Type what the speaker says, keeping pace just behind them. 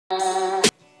What'd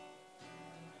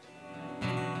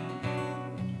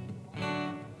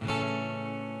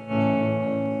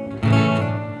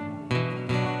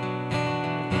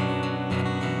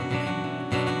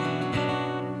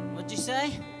you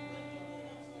say?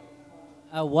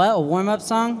 A what? A warm-up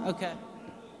song? Okay.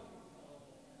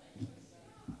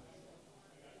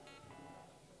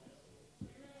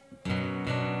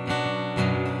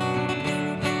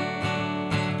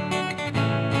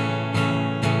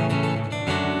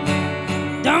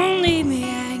 Don't leave me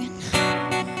hanging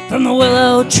from the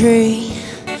willow tree.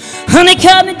 Honey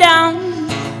cut me down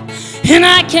and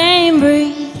I can't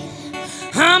breathe.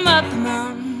 I'm up the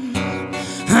mountain,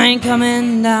 I ain't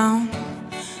coming down.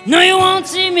 No, you won't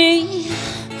see me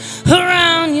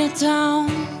around your town.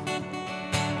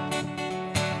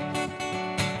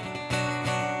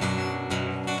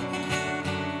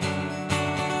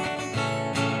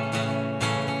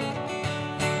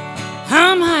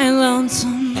 I'm high and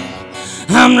lonesome,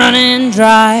 I'm running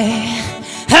dry.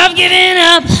 I've given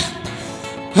up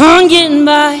on getting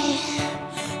by.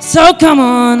 So come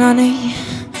on, honey,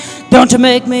 don't you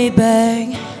make me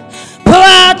beg. Pull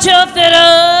out your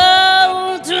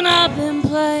fiddle, tune up and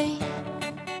play.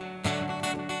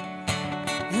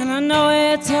 And I know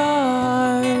it's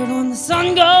hard when the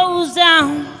sun goes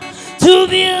down to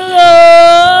be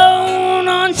alone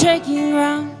on shaking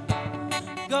ground.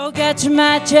 Go get your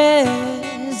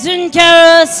matches and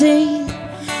kerosene.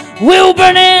 We'll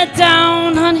burn it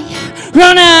down, honey,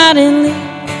 run out and leave.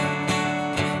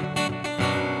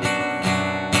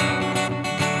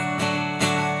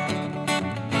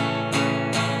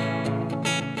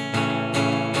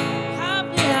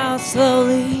 I'll get out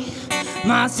slowly,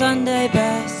 my Sunday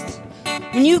best.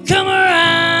 When you come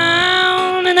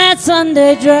around in that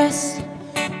Sunday dress,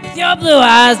 with your blue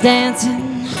eyes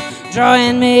dancing,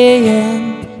 drawing me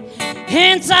in.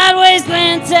 And sideways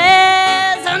glances,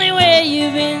 honey, where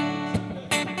you been?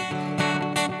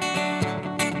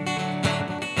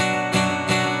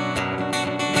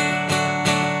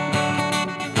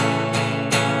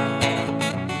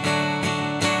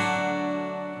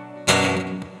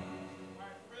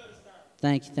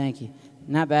 Thank you.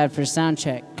 Not bad for a sound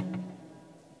check.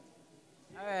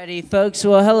 Alrighty, folks.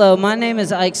 Well, hello. My name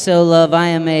is Ike So Love. I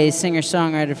am a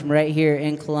singer-songwriter from right here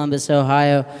in Columbus,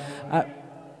 Ohio.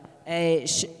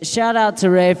 Shout out to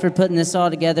Ray for putting this all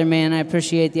together, man. I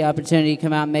appreciate the opportunity to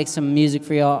come out and make some music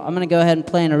for y'all. I'm going to go ahead and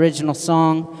play an original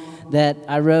song that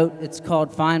I wrote. It's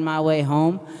called Find My Way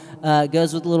Home. It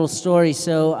goes with a little story.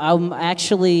 So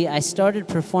I started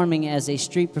performing as a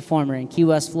street performer in Key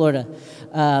West, Florida.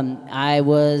 I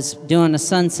was doing a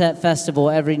sunset festival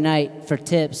every night for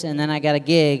tips, and then I got a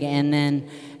gig, and then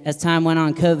as time went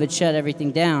on, COVID shut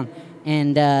everything down.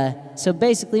 And so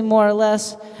basically, more or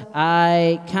less,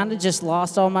 I kind of just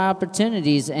lost all my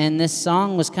opportunities, and this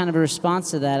song was kind of a response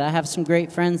to that. I have some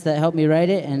great friends that helped me write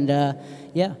it, and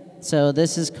yeah, so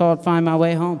this is called Find My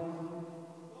Way Home.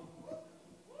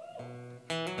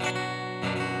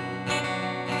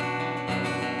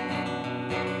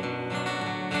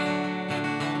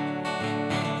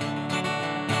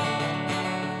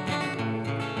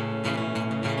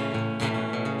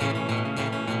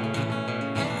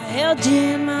 Held you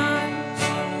in my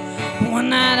arms, one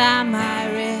night I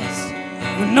might rest.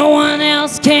 When no one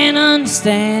else can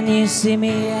understand, you see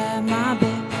me at my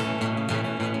best.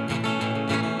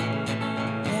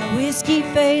 That whiskey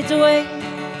fades away,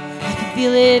 I can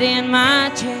feel it in my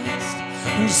chest.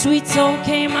 When your sweet soul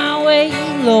came my way,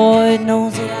 Lord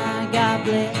knows that I got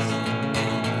blessed.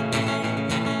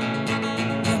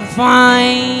 Gonna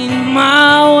find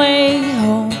my way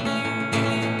home.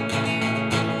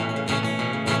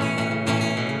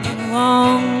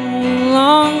 Long,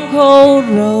 long cold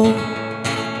road.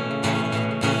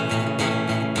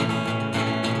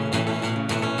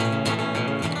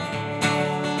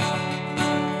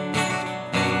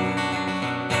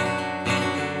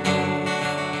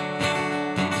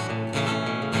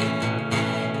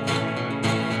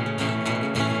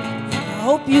 I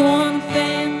hope you want a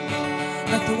family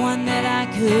like the one that I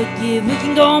could give. We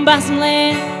can go and buy some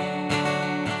land,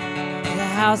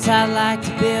 house I'd like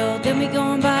to build, then we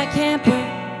go and buy a camper,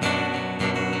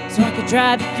 so I could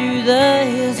drive you through the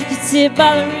hills. We could sit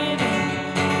by the river,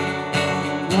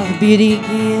 all the beauty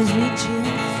gives me chills.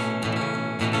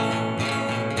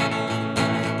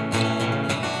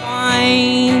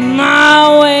 Find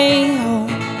my way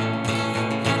home.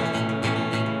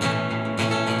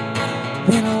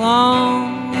 Been a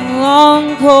long,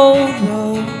 long cold road.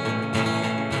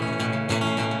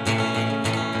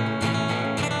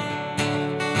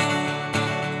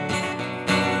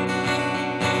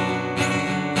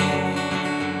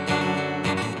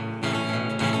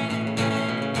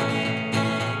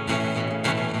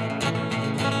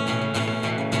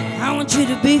 want you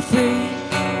to be free.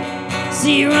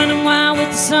 See you running wild with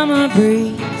the summer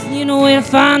breeze. You know where to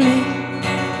find me.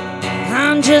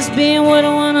 I'm just being what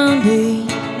I wanna be.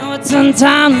 Know it's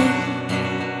untimely,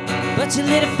 but you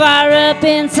lit a fire up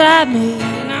inside me.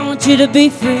 And I want you to be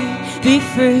free, be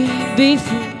free, be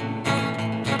free.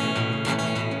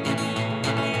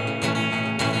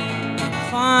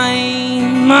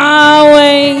 Find my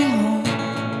way home.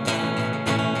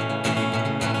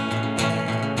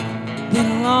 Been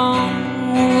a long,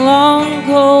 long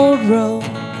cold road.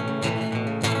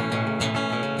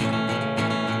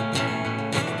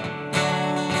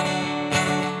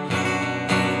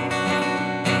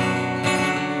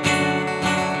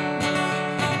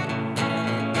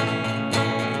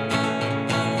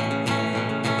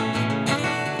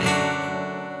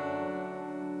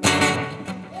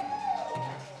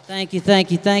 Thank you,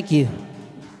 thank you, thank you.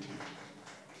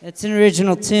 It's an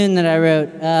original tune that I wrote.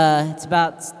 It's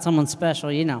about someone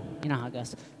special, you know how it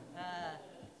goes.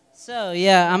 So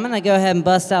yeah, I'm gonna go ahead and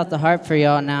bust out the harp for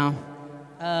y'all now.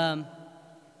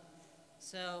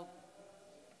 So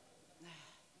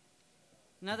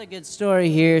another good story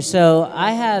here. So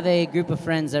I have a group of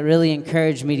friends that really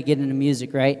encouraged me to get into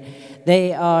music, right?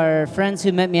 They are friends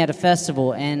who met me at a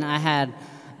festival, and I had,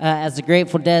 as the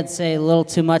Grateful Dead say, a little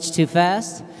too much too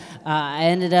fast. I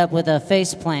ended up with a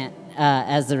face plant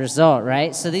as the result,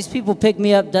 right? So these people picked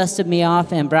me up, dusted me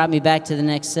off, and brought me back to the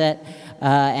next set,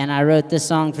 and I wrote this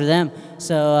song for them.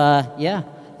 So yeah,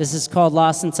 this is called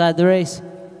Lost Inside the Race.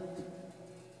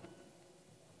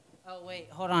 Oh wait,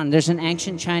 hold on, there's an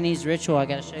ancient Chinese ritual I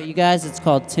gotta show you guys. It's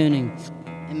called tuning.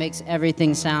 It makes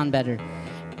everything sound better,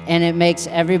 and it makes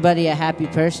everybody a happy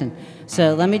person.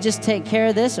 So let me just take care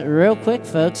of this real quick,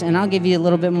 folks, and I'll give you a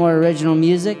little bit more original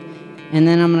music, and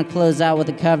then I'm gonna close out with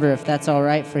a cover if that's all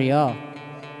right for y'all.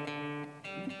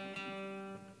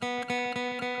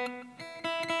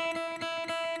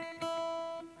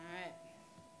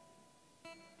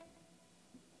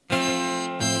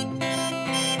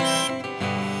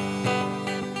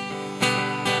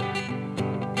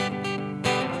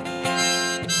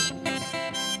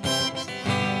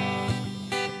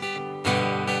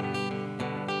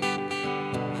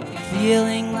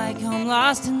 Feeling like I'm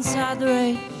lost inside the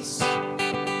race,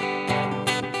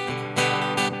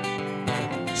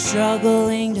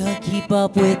 struggling to keep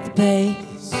up with the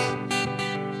pace.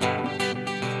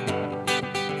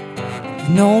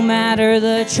 No matter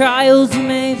the trials you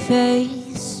may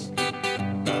face,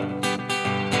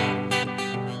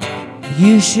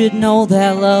 you should know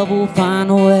that love will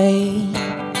find a way.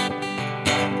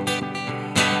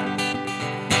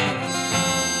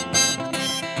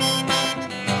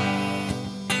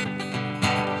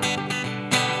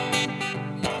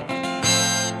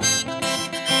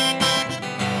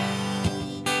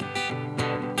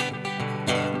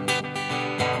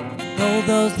 Though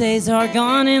those days are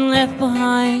gone and left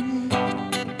behind,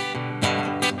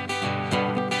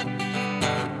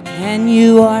 and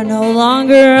you are no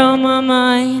longer on my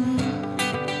mind,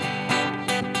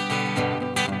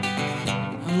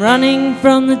 I'm running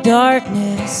from the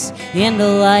darkness into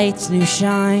light's new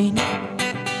shine.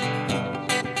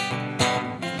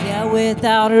 Yeah,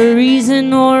 without a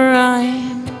reason or rhyme.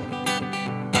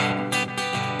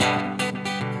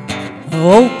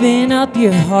 Open up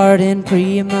your heart and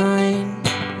free your mind.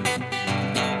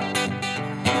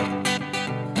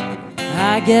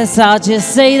 I guess I'll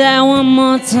just say that one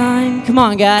more time. Come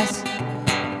on, guys.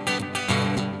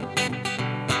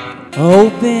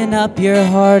 Open up your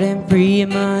heart and free your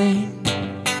mind.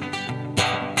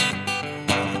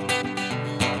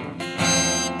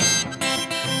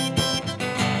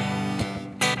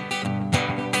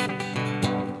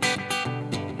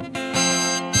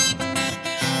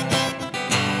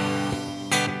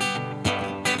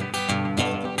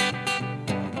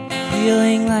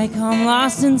 Feeling like I'm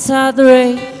lost inside the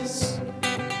race,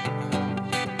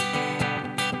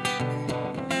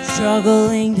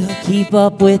 struggling to keep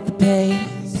up with the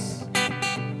pace.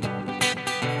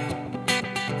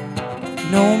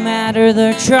 No matter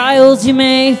the trials you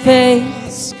may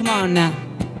face, come on now,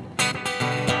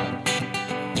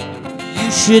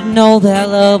 you should know that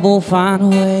love will find a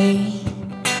way.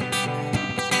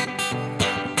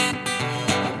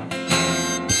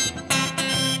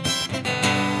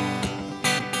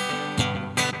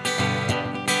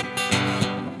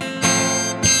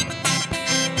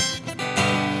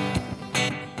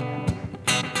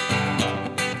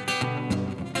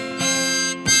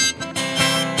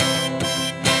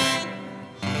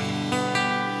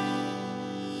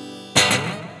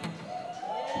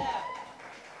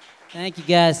 Thank you,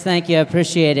 guys. Thank you. I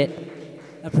appreciate it.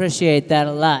 I appreciate that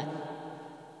a lot.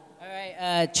 All right.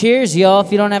 Cheers, y'all.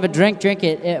 If you don't have a drink, drink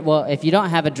it. Well, if you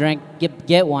don't have a drink,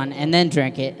 get one and then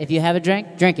drink it. If you have a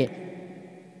drink, drink it.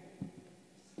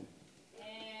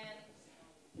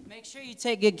 And make sure you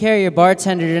take good care of your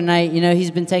bartender tonight. You know,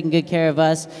 he's been taking good care of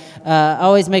us.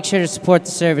 Always make sure to support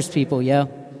the service people, yo.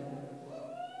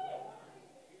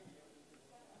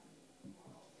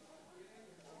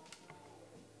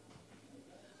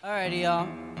 Alrighty, y'all.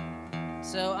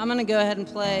 So I'm gonna go ahead and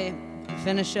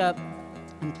finish up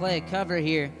and play a cover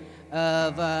here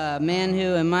of a man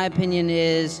who, in my opinion,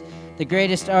 is the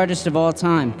greatest artist of all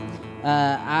time.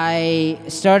 I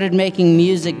started making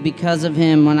music because of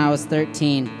him when I was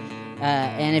 13.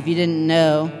 And if you didn't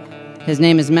know, his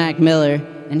name is Mac Miller,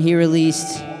 and he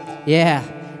released, yeah,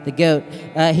 the GOAT.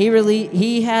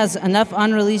 He has enough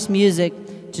unreleased music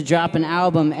to drop an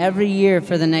album every year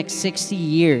for the next 60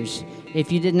 years,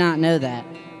 if you did not know that.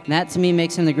 And that, to me,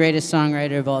 makes him the greatest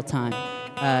songwriter of all time.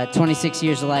 26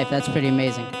 years of life, that's pretty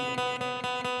amazing. All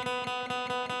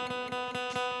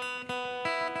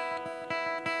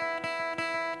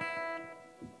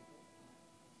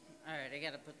right, I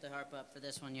gotta put the harp up for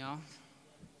this one, y'all.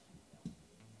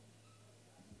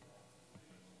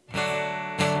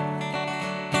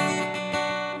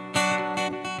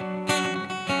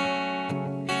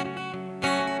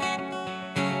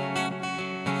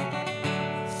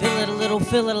 Feel it a little,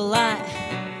 feel it a lot.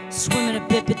 Swimming a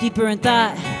bit deeper in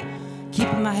thought.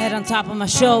 Keeping my head on top of my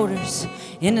shoulders.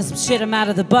 Into some shit, I'm out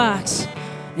of the box.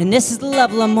 And this is the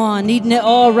level I'm on. Needing it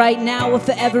all right now if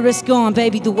ever it's gone.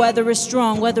 Baby, the weather is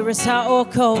strong, whether it's hot or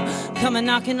cold. Coming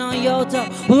knocking on your door.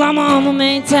 Well, I'ma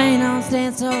maintain, I don't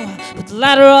stand so high. Put the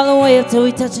ladder all the way up till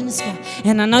we touching the sky.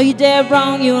 And I know you're dead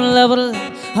wrong, you in love with a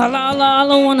lie.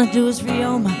 All I wanna do is free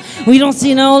your mind. We don't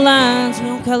see no lines, we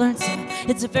don't color inside.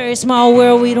 It's a very small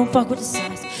world, we don't fuck with the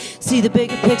size. See the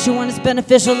bigger picture when it's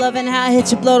beneficial. Loving how it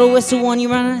hits you, blow the whistle when you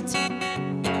run out of time.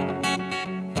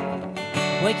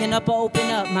 Waking up, I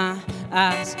open up my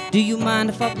eyes. Do you mind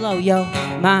if I blow your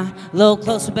mind? A little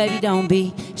closer, baby, don't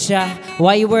be shy.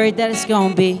 Why you worried that it's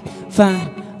gonna be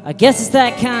fine? I guess it's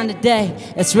that kind of day.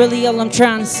 That's really all I'm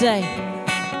trying to say.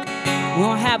 We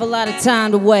don't have a lot of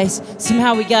time to waste.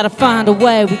 Somehow we gotta find a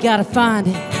way. We gotta find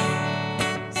it.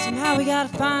 Somehow we gotta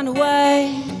find a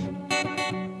way.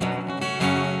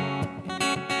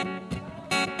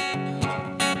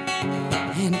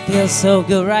 And it feels so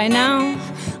good right now,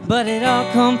 but it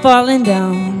all come falling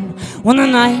down. When the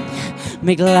night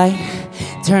make the light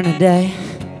turn to day.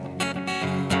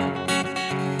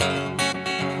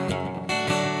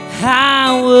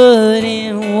 I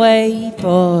wouldn't wait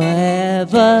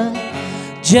forever.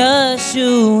 Just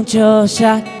shoot your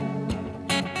shot.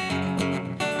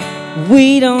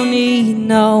 We don't need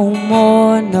no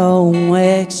more, no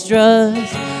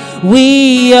extras.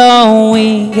 We all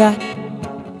we got.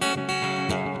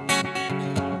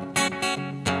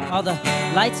 All the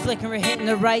lights flickering, hitting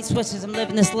the right switches. I'm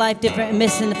living this life different and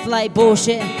missing the flight.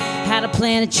 Bullshit. Had a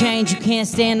plan to change. You can't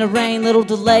stand the rain. Little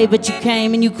delay, but you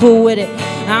came and you cool with it.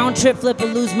 I don't trip, flip, or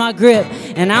lose my grip.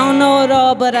 And I don't know it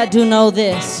all, but I do know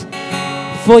this.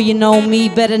 Before you know me,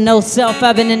 better know self.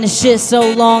 I've been in the shit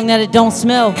so long that it don't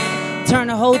smell. Turn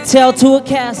a hotel to a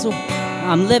castle.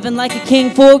 I'm living like a king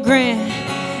for $1,000.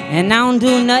 And I don't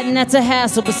do nothing that's a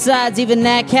hassle. Besides, even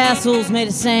that castle's made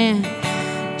of sand.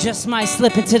 Just might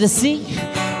slip into the sea.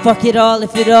 Fuck it all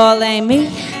if it all ain't me.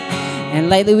 And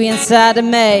lately we inside the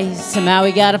maze. Somehow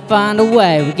we gotta find a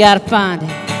way. We gotta find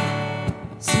it.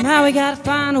 Somehow we gotta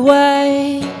find a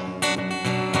way.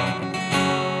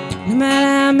 No matter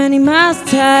how many miles it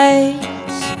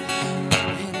takes.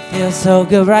 It feels so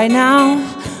good right now,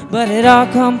 but it all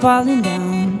come falling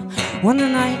down. When the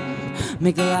night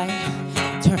make the light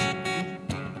turn.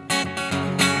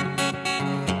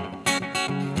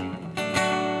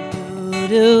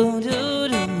 Do, do,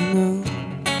 do, do.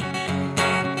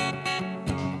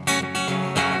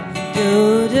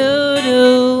 Do, do,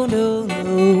 do, do,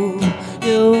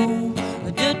 do.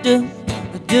 Do,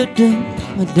 do, do,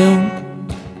 do, do.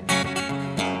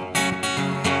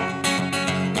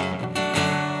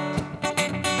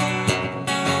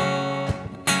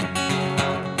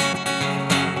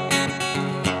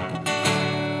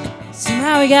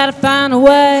 Somehow we gotta find a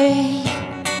way.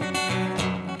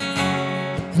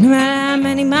 No matter how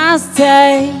many miles it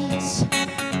takes.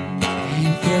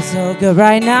 It feels so good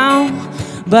right now,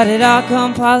 but it all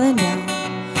come falling down.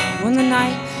 When the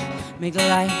night make the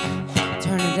light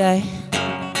turn to day.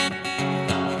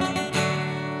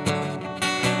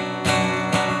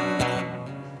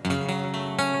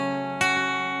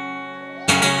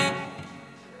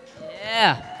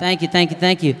 Yeah. Thank you, thank you,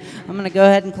 thank you. I'm going to go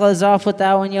ahead and close off with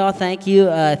that one, y'all. Thank you.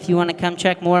 If you want to come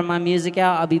check more of my music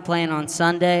out, I'll be playing on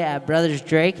Sunday at Brothers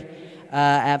Drake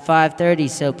at 5:30.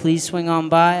 So please swing on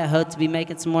by. I hope to be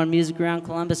making some more music around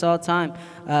Columbus all the time.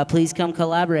 Please come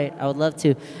collaborate. I would love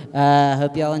to.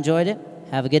 Hope y'all enjoyed it.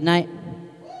 Have a good night.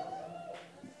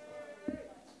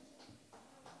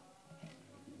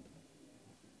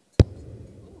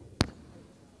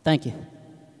 Thank you.